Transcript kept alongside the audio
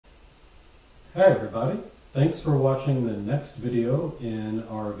Hi everybody, thanks for watching the next video in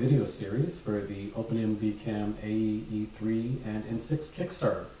our video series for the OpenMV AE3 and N6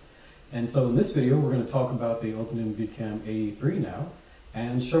 Kickstarter. And so in this video we're going to talk about the OpenMV AE3 now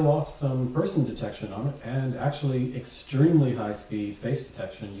and show off some person detection on it and actually extremely high-speed face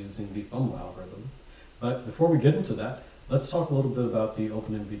detection using the FOMO algorithm. But before we get into that, let's talk a little bit about the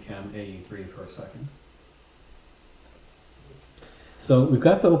OpenMV AE3 for a second. So we've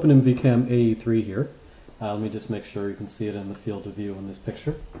got the OpenMV AE3 here. Let me just make sure you can see it in the field of view in this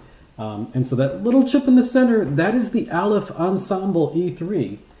picture. And so that little chip in the center, that is the Aleph Ensemble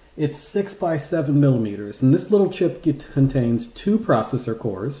E3. It's 6 by 7 millimeters, and this little chip contains 2 processor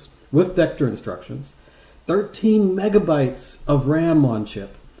cores with vector instructions, 13 megabytes of RAM on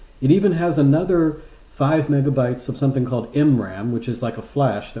chip. It even has another 5 megabytes of something called MRAM, which is like a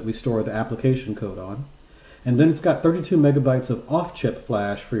flash that we store the application code on. And then it's got 32 megabytes of off-chip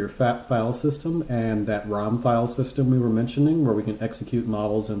flash for your FAT file system and that ROM file system we were mentioning where we can execute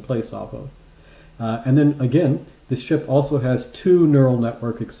models in place off of. And then again, this chip also has 2 neural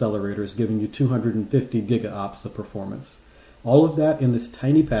network accelerators giving you 250 gigaops of performance. All of that in this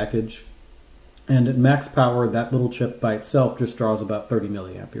tiny package, and at max power, that little chip by itself just draws about 30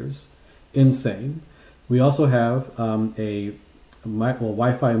 milliamperes. Insane. We also have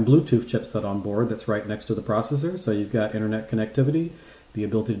Wi-Fi and Bluetooth chipset on board that's right next to the processor. So you've got internet connectivity, the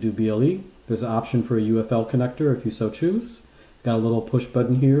ability to do BLE. There's an option for a UFL connector if you so choose. Got a little push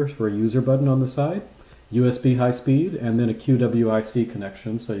button here for a user button on the side, USB high speed, and then a QWIC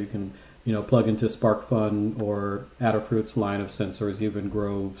connection so you can plug into SparkFun or Adafruit's line of sensors, even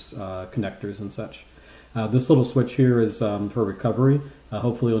Grove's connectors and such. This little switch here is for recovery.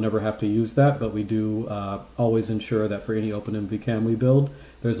 Hopefully you'll never have to use that, but we do always ensure that for any OpenMV cam we build,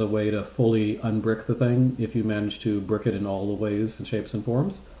 there's a way to fully unbrick the thing if you manage to brick it in all the ways and shapes and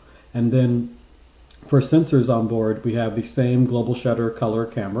forms. And then for sensors on board, we have the same global shutter color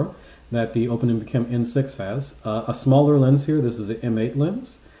camera that the OpenMV Cam N6 has. A smaller lens here, this is an M8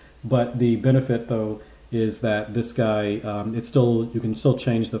 lens, but the benefit though is that this guy, you can still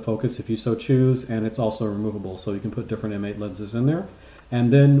change the focus if you so choose, and it's also removable, so you can put different M8 lenses in there.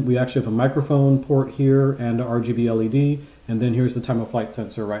 And then we actually have a microphone port here and a RGB LED, and then here's the time of flight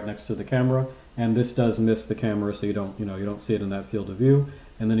sensor right next to the camera, and this does miss the camera, so you don't see it in that field of view.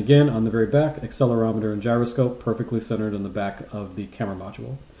 And then again, on the very back, accelerometer and gyroscope perfectly centered in the back of the camera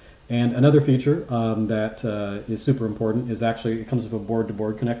module. And another feature that is super important is actually it comes with a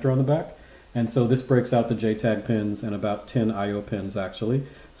board-to-board connector on the back. And so this breaks out the JTAG pins and about 10 I/O pins actually,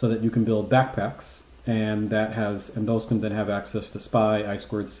 so that you can build backpacks, and those can then have access to SPI,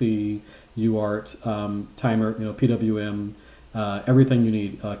 I2C, UART, timer, PWM, everything you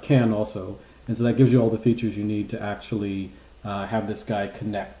need, CAN also. And so that gives you all the features you need to actually have this guy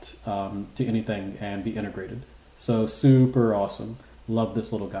connect to anything and be integrated. So super awesome. Love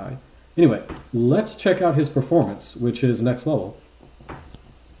this little guy. Anyway, let's check out his performance, which is next level.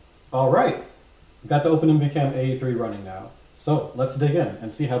 All right, we've got the OpenMV Cam AE3 running now. So let's dig in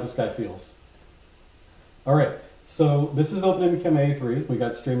and see how this guy feels. All right, so this is the OpenMV Cam AE3. We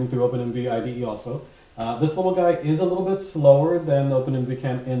got streaming through OpenMV IDE also. This little guy is a little bit slower than the OpenMV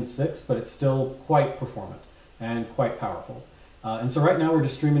Cam N6, but it's still quite performant and quite powerful. And so right now we're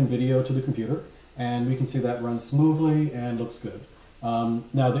just streaming video to the computer, and we can see that runs smoothly and looks good.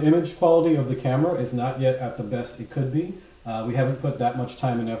 Now the image quality of the camera is not yet at the best it could be. We haven't put that much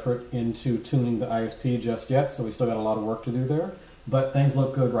time and effort into tuning the ISP just yet, so we still got a lot of work to do there. But things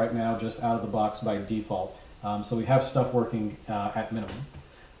look good right now, just out of the box by default. So we have stuff working at minimum.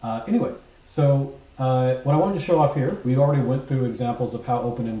 Anyway, so what I wanted to show off here, we already went through examples of how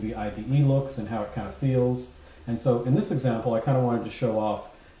OpenMV IDE looks and how it kind of feels. And so in this example, I kind of wanted to show off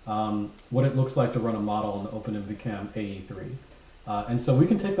what it looks like to run a model in the OpenMV Cam AE3. And so we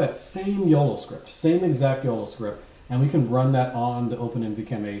can take that same YOLO script, same exact YOLO script, and we can run that on the OpenMV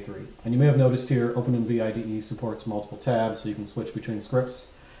Cam AE3. And you may have noticed here, OpenMV IDE supports multiple tabs, so you can switch between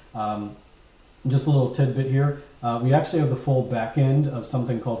scripts. Just a little tidbit here, we actually have the full backend of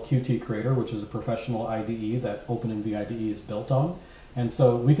something called Qt Creator, which is a professional IDE that OpenMV IDE is built on. And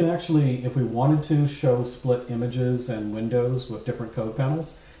so we can actually, if we wanted to, show split images and windows with different code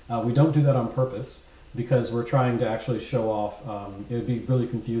panels. We don't do that on purpose, because we're trying to actually show off, it would be really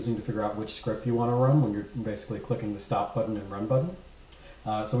confusing to figure out which script you want to run when you're basically clicking the stop button and run button.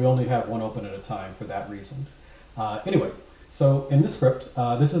 So we only have one open at a time for that reason. Anyway, so in this script,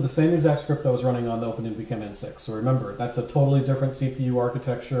 this is the same exact script that was running on the OpenMV Cam N6. So remember, that's a totally different CPU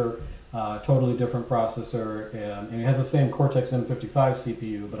architecture, totally different processor, and it has the same Cortex M55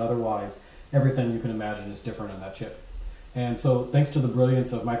 CPU, but otherwise everything you can imagine is different in that chip. And so thanks to the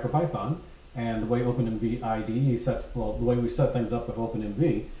brilliance of MicroPython, and the way OpenMV IDE sets, well, the way we set things up with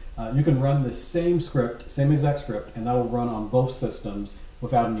OpenMV, you can run the same script, same exact script, and that'll run on both systems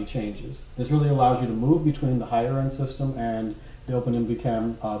without any changes. This really allows you to move between the higher end system and the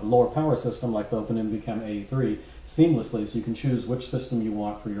OpenMV the lower power system like the OpenMV AE3 seamlessly, so you can choose which system you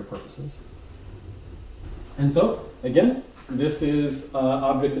want for your purposes. And so, again, this is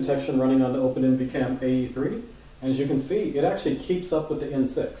object detection running on the OpenMV AE3. And as you can see, it actually keeps up with the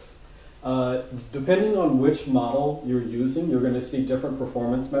N6. Depending on which model you're using, you're going to see different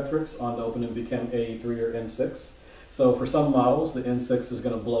performance metrics on the OpenMV AE3 or N6. So for some models, the N6 is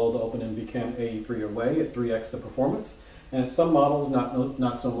going to blow the OpenMV AE3 away at 3x the performance. And at some models,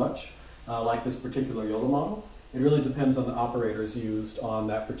 not so much, like this particular YOLO model. It really depends on the operators used on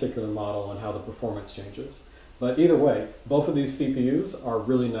that particular model and how the performance changes. But either way, both of these CPUs are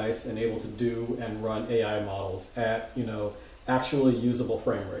really nice and able to do and run AI models at, actually usable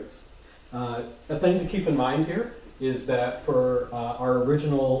frame rates. A thing to keep in mind here is that for our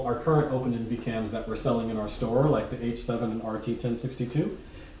current OpenMV cams that we're selling in our store, like the H7 and RT1062,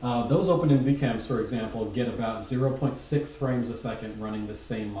 those OpenMV cams, for example, get about 0.6 frames a second running the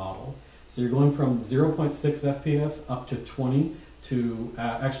same model. So you're going from 0.6 FPS up to 20 to,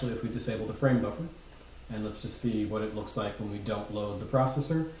 actually if we disable the frame buffer, and let's just see what it looks like when we don't load the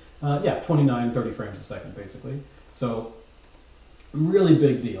processor. Yeah, 29, 30 frames a second basically. So really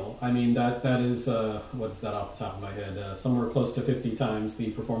big deal. I mean, that is, what is that off the top of my head? Somewhere close to 50 times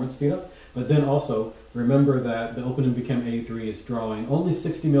the performance speed up. But then also, remember that the OpenMV AE3 is drawing only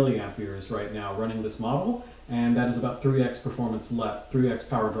 60 milliamperes right now running this model, and that is about 3x performance less, 3x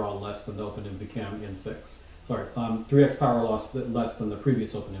power draw less than the OpenMV N6. Sorry, 3x power loss less than the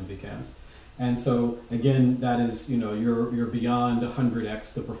previous OpenMV cams. And so again, that is, you're beyond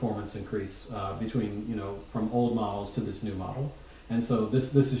 100x the performance increase between, from old models to this new model. And so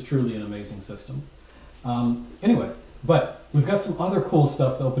this is truly an amazing system. Anyway, but we've got some other cool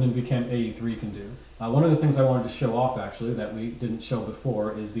stuff that OpenMV AE3 can do. One of the things I wanted to show off actually that we didn't show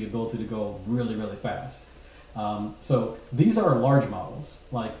before is the ability to go really, really fast. So these are large models,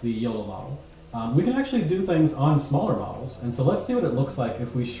 like the YOLO model. We can actually do things on smaller models, and so let's see what it looks like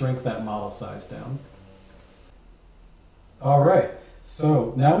if we shrink that model size down. All right,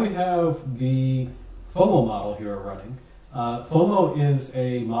 so now we have the FOMO model here running. FOMO is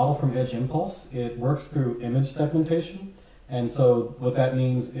a model from Edge Impulse. It works through image segmentation, and so what that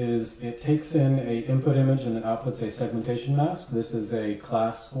means is it takes in an input image and it outputs a segmentation mask. This is a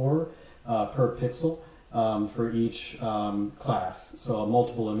class score per pixel. For each class, so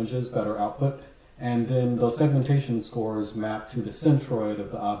multiple images that are output, and then those segmentation scores map to the centroid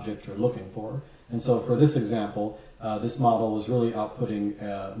of the object you're looking for. And so for this example, this model was really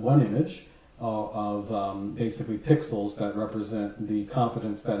outputting one image of basically pixels that represent the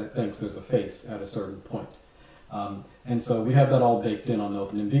confidence that it thinks there's a face at a certain point. And so we have that all baked in on the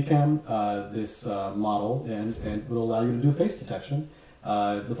OpenMV cam, this model, and it will allow you to do face detection.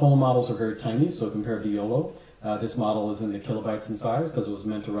 The FOMO models are very tiny, so compared to YOLO, this model is in the kilobytes in size because it was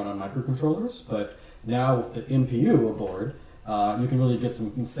meant to run on microcontrollers. But now with the NPU aboard, you can really get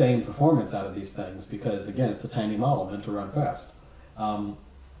some insane performance out of these things because, again, it's a tiny model meant to run fast.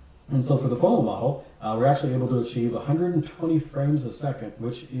 And so for the FOMO model, we're actually able to achieve 120 frames a second,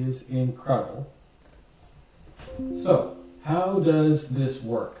 which is incredible. So how does this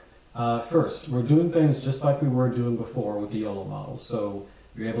work? First, we're doing things just like we were doing before with the YOLO model. So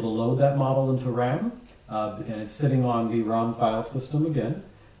you're able to load that model into RAM, and it's sitting on the ROM file system again.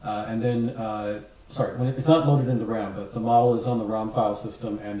 And then, sorry, it's not loaded into RAM, but the model is on the ROM file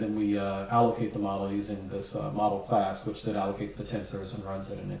system, and then we allocate the model using this model class, which then allocates the tensors and runs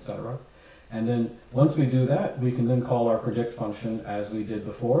it, and etc. And then once we do that, we can then call our predict function as we did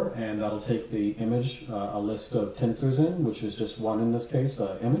before, and that'll take the image, a list of tensors in, which is just one in this case,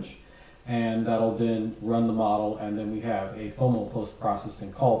 image, and that'll then run the model, and then we have a FOMO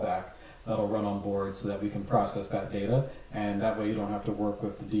post-processing callback that'll run on board so that we can process that data, and that way you don't have to work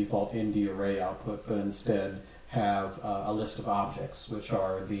with the default ND array output, but instead have a list of objects, which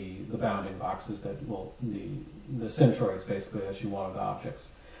are the bounding boxes that, well, the centroids basically that you want of the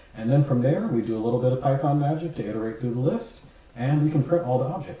objects. And then from there, we do a little bit of Python magic to iterate through the list, and we can print all the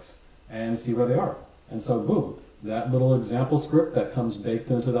objects and see where they are. And so, boom, that little example script that comes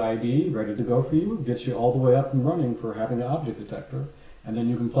baked into the IDE, ready to go for you, gets you all the way up and running for having an object detector. And then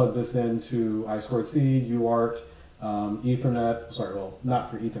you can plug this into I2C, UART, Ethernet, sorry, well,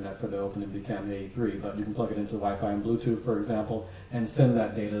 not for Ethernet for the OpenMV AE3, but you can plug it into Wi-Fi and Bluetooth, for example, and send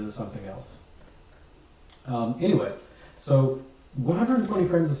that data to something else. Anyway, so 120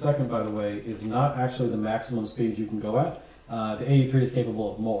 frames a second, by the way, is not actually the maximum speed you can go at. the AE3 is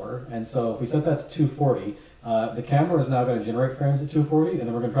capable of more. And so if we set that to 240, the camera is now going to generate frames at 240, and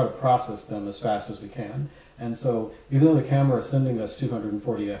then we're going to try to process them as fast as we can. And so even though the camera is sending us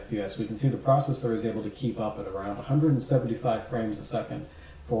 240 FPS, we can see the processor is able to keep up at around 175 frames a second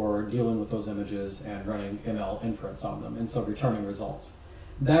for dealing with those images and running ML inference on them, and so returning results.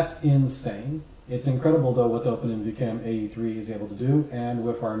 That's insane. It's incredible, though, what the OpenMV AE3 is able to do, and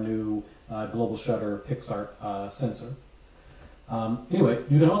with our new global shutter PixArt sensor. Anyway,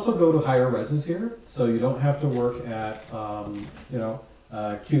 you can also go to higher reses here, so you don't have to work at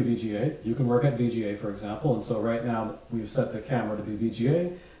QVGA. You can work at VGA, for example, and so right now we've set the camera to be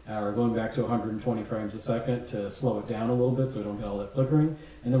VGA. We're going back to 120 frames a second to slow it down a little bit so we don't get all that flickering,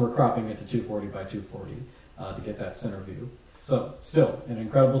 and then we're cropping it to 240 by 240 to get that center view. So, still, an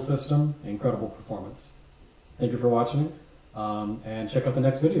incredible system, incredible performance. Thank you for watching, and check out the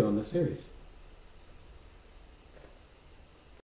next video in this series.